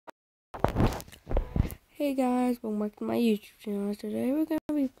Hey guys, welcome back to my YouTube channel. Today we're going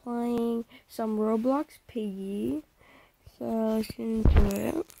to be playing some Roblox Piggy. So let's get into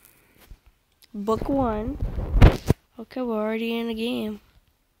it. Book 1. Okay, we're already in the game.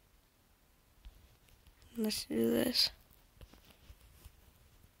 Let's do this.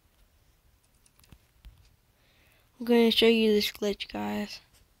 I'm going to show you this glitch, guys,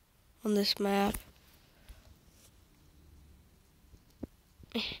 on this map.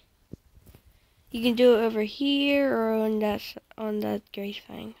 You can do it over here or on that gray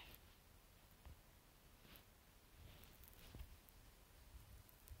thing.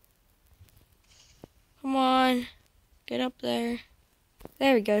 Come on, get up there.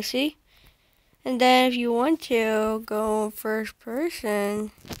 There we go, see? And then if you want to go first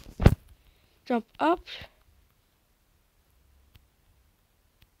person, jump up,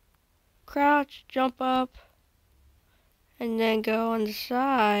 crouch, jump up, and then go on the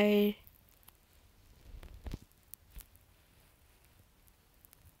side.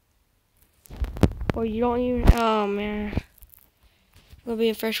 Or you don't even, oh man. We'll be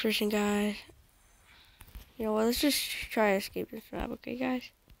in first person, guys. You know what, let's just try to escape this map, okay guys?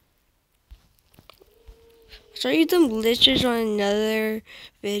 I'll show you some glitches on another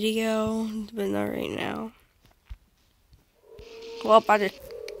video, but not right now. Well, I just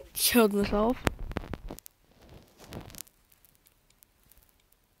killed myself.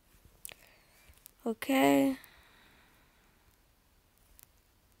 Okay.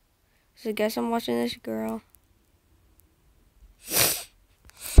 So I guess I'm watching this girl.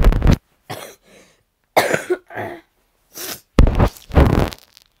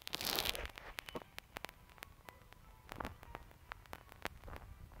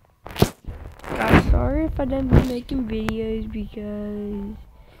 I'm sorry if I didn't be making videos because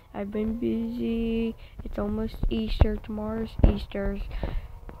I've been busy. It's almost Easter. Tomorrow's Easter.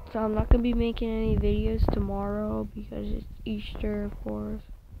 So I'm not going to be making any videos tomorrow because it's Easter, of course.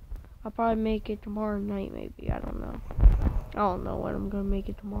 I'll probably make it tomorrow night, maybe. I don't know. I don't know when I'm going to make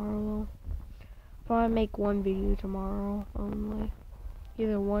it tomorrow, though. I'll probably make one video tomorrow only.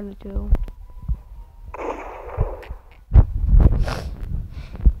 Either 1 or 2.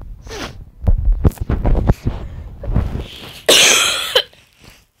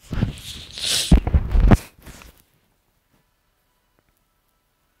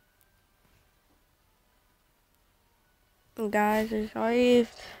 Guys, I'm sorry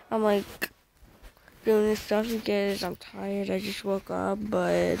if I'm like doing this stuff because I'm tired. I just woke up,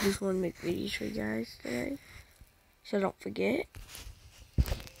 but I just want to make videos for you guys today, so don't forget.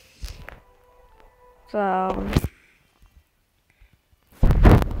 So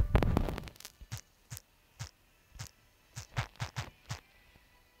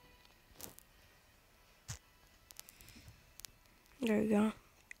there we go.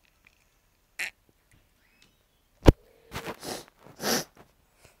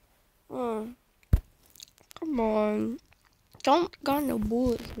 Come on. Don't got no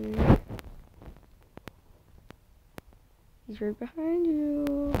bullets here. He's right behind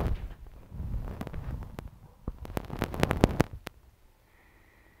you.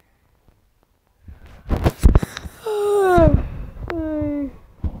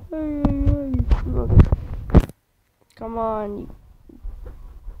 Come on.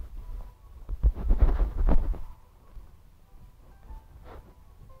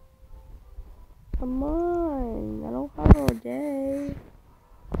 Come on, I don't have all day.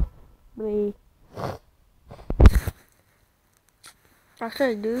 Wait.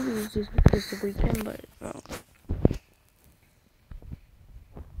 Actually, I do use this weekend, but no.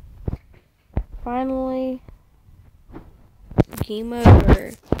 Finally, game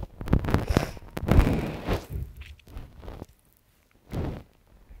over.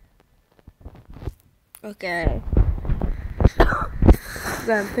 Okay. I'm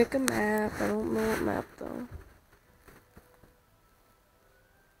gonna pick a map. I don't know what map though.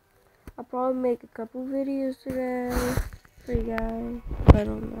 I'll probably make a couple videos today for you guys. I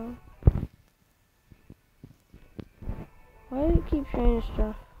don't know. Why do it keep showing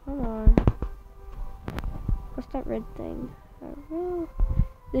stuff? Hold on. What's that red thing?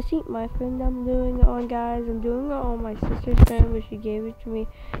 This ain't my phone that I'm doing it on, guys. I'm doing it on my sister's phone, but she gave it to me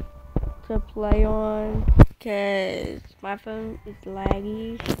to play on because my phone is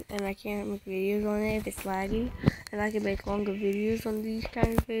laggy and I can't make videos on it if it's laggy, and I can make longer videos on these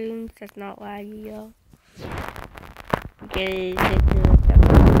kind of phones that's not laggy, yo. Because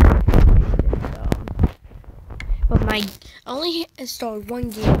but I only installed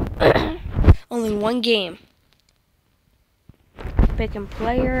one game. Only one game. Picking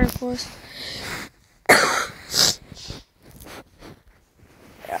player, of course.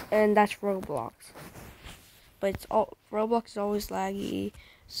 And that's Roblox. but it's all Roblox is always laggy,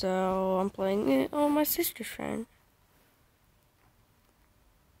 so I'm playing it on my sister's phone.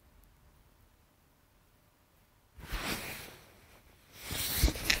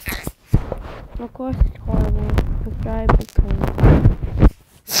 Of course, it's horrible.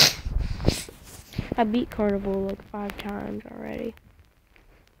 I beat Carnival like 5 times already.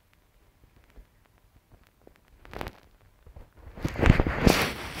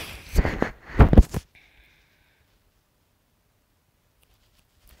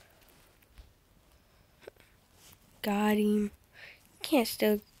 Got him. Can't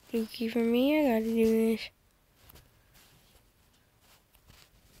steal Dookie from me. I gotta do this.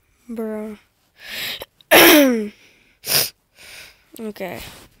 Bro. Okay.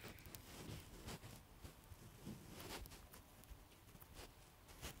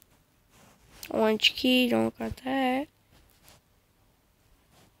 Orange key, don't got that.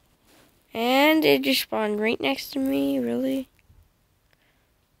 And it just spawned right next to me, really?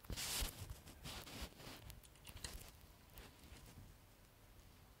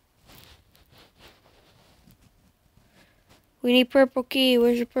 We need purple key.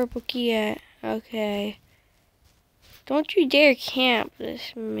 Where's the purple key at? Okay. Don't you dare camp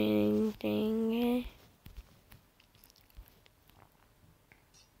this main thing.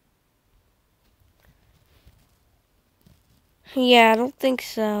 Yeah, I don't think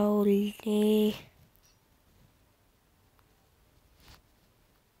so.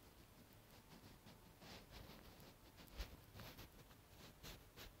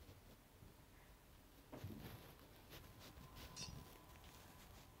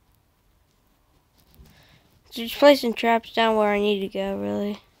 Just placing traps down where I need to go,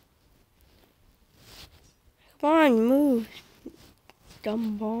 really. Come on, move.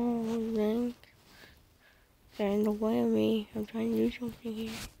 Dumb ball thing. They're in the way of me. I'm trying to do something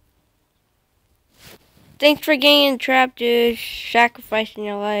here. Thanks for getting trapped, dude. Sacrificing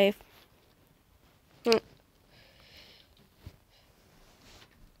your life.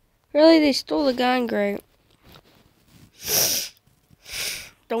 Really, they stole the gun, great.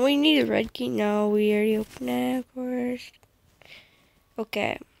 Don't we need a red key? No, we already opened that, of course.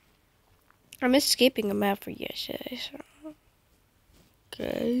 Okay. I'm escaping a map for yesterday, so.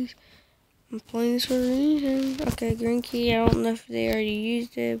 Guys, I'm playing this for a reason. Okay, green key. I don't know if they already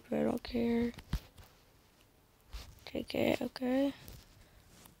used it, but I don't care. Take it, okay.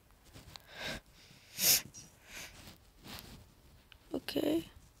 Okay.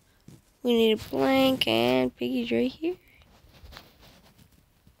 We need a blank, and Piggy's right here.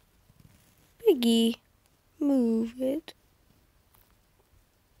 Piggy, move it.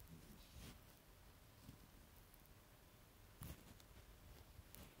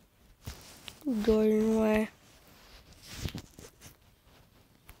 Jordan away.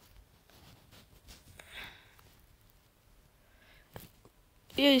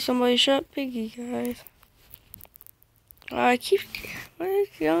 Yeah, somebody shut Piggy, guys. I keep. What is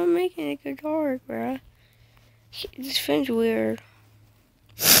y'all making it go dark, bruh? This feels weird.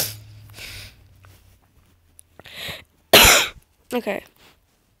 Okay.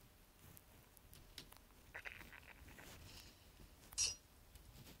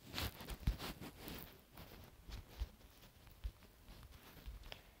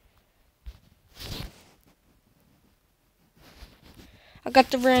 I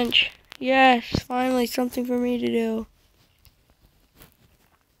got the wrench. Yes, finally something for me to do.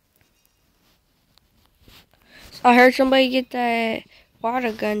 I heard somebody get that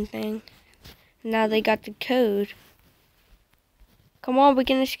water gun thing. Now they got the code. Come on, we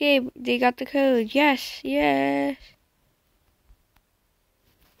can escape. They got the code. Yes, yes.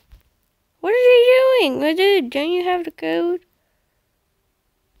 What are they doing? Oh, dude, don't you have the code?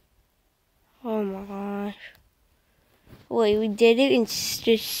 Oh my gosh. Wait, we did it in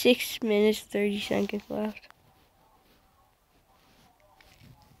just 6 minutes, 30 seconds left.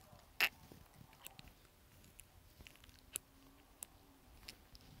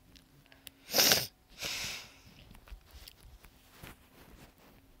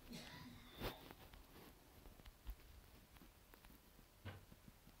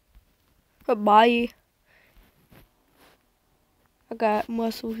 Bye. I got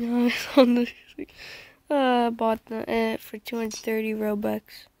muscle guys on this. Bought it for 230 Robux.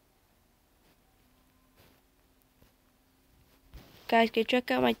 Guys, go check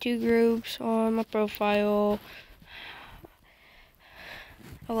out my 2 groups on my profile.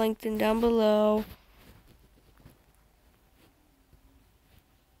 I'll link them down below.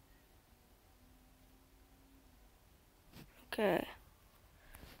 Okay.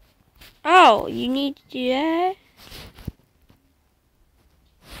 Oh, you need to do that?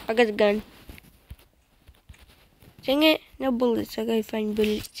 I got the gun. Dang it, no bullets. I gotta find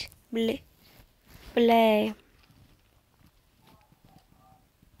bullets. Bleh. Bleh.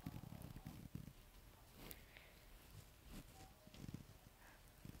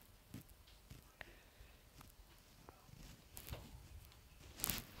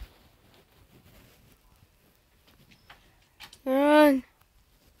 Run!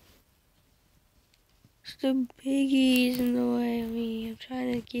 The Piggy's in the way of me. I'm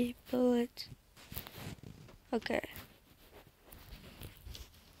trying to get bullets. Okay.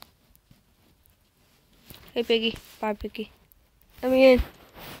 Hey Piggy. Bye Piggy. Let me in.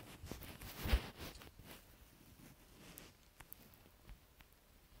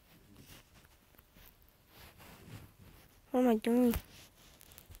 What am I doing?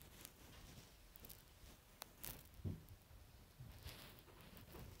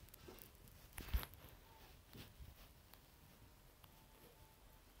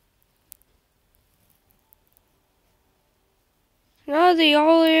 No, they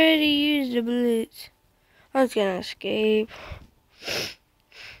already used the bullets. I was gonna escape.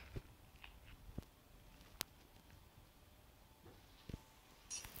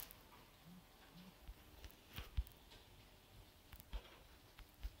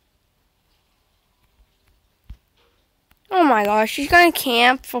 Oh my gosh, she's gonna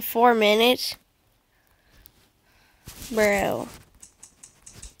camp for 4 minutes. Bro.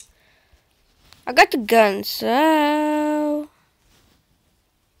 I got the gun, so...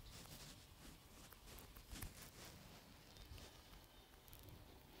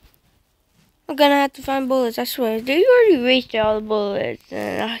 I'm gonna have to find bullets, I swear. Dude, you already wasted all the bullets,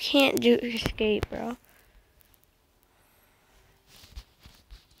 and I can't do escape, bro.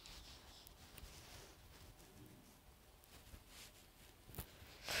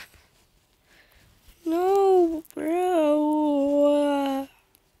 No, bro.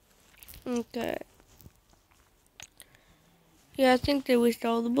 Okay. Yeah, I think they wasted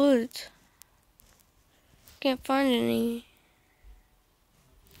all the bullets. Can't find any.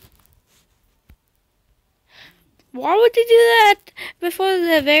 Why would they do that before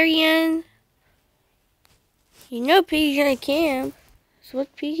the very end? You know Piggy's gonna camp. So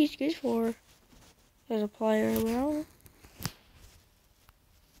what Piggy's good for? As a player, bro.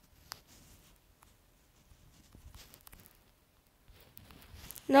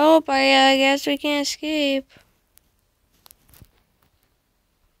 Nope, I guess we can't escape.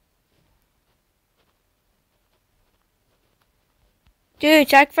 Dude,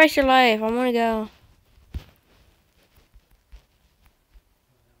 sacrifice your life. I wanna go.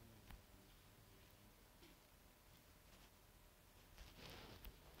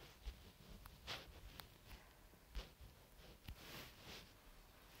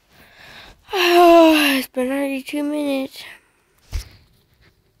 It's been already 2 minutes.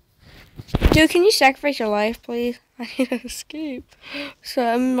 Dude, can you sacrifice your life, please? I need to escape. So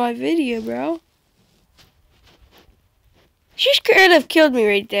I'm in my video, bro. She could have killed me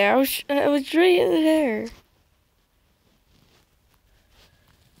right there. I was right in there.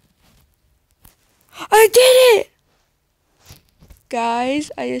 I did it! Guys,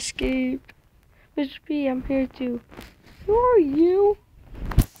 I escaped. Mr. P, I'm here too. Who are you?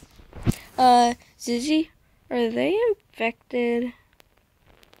 𝐮𝐩𝐥𝐸, are they infected?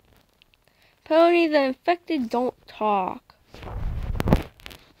 Pony, the infected don't talk.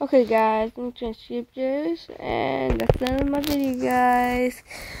 Okay, guys, I'm gonna skip this, and that's the end of my video, guys.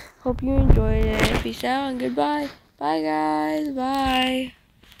 Hope you enjoyed it. Peace out and goodbye. Bye, guys. Bye.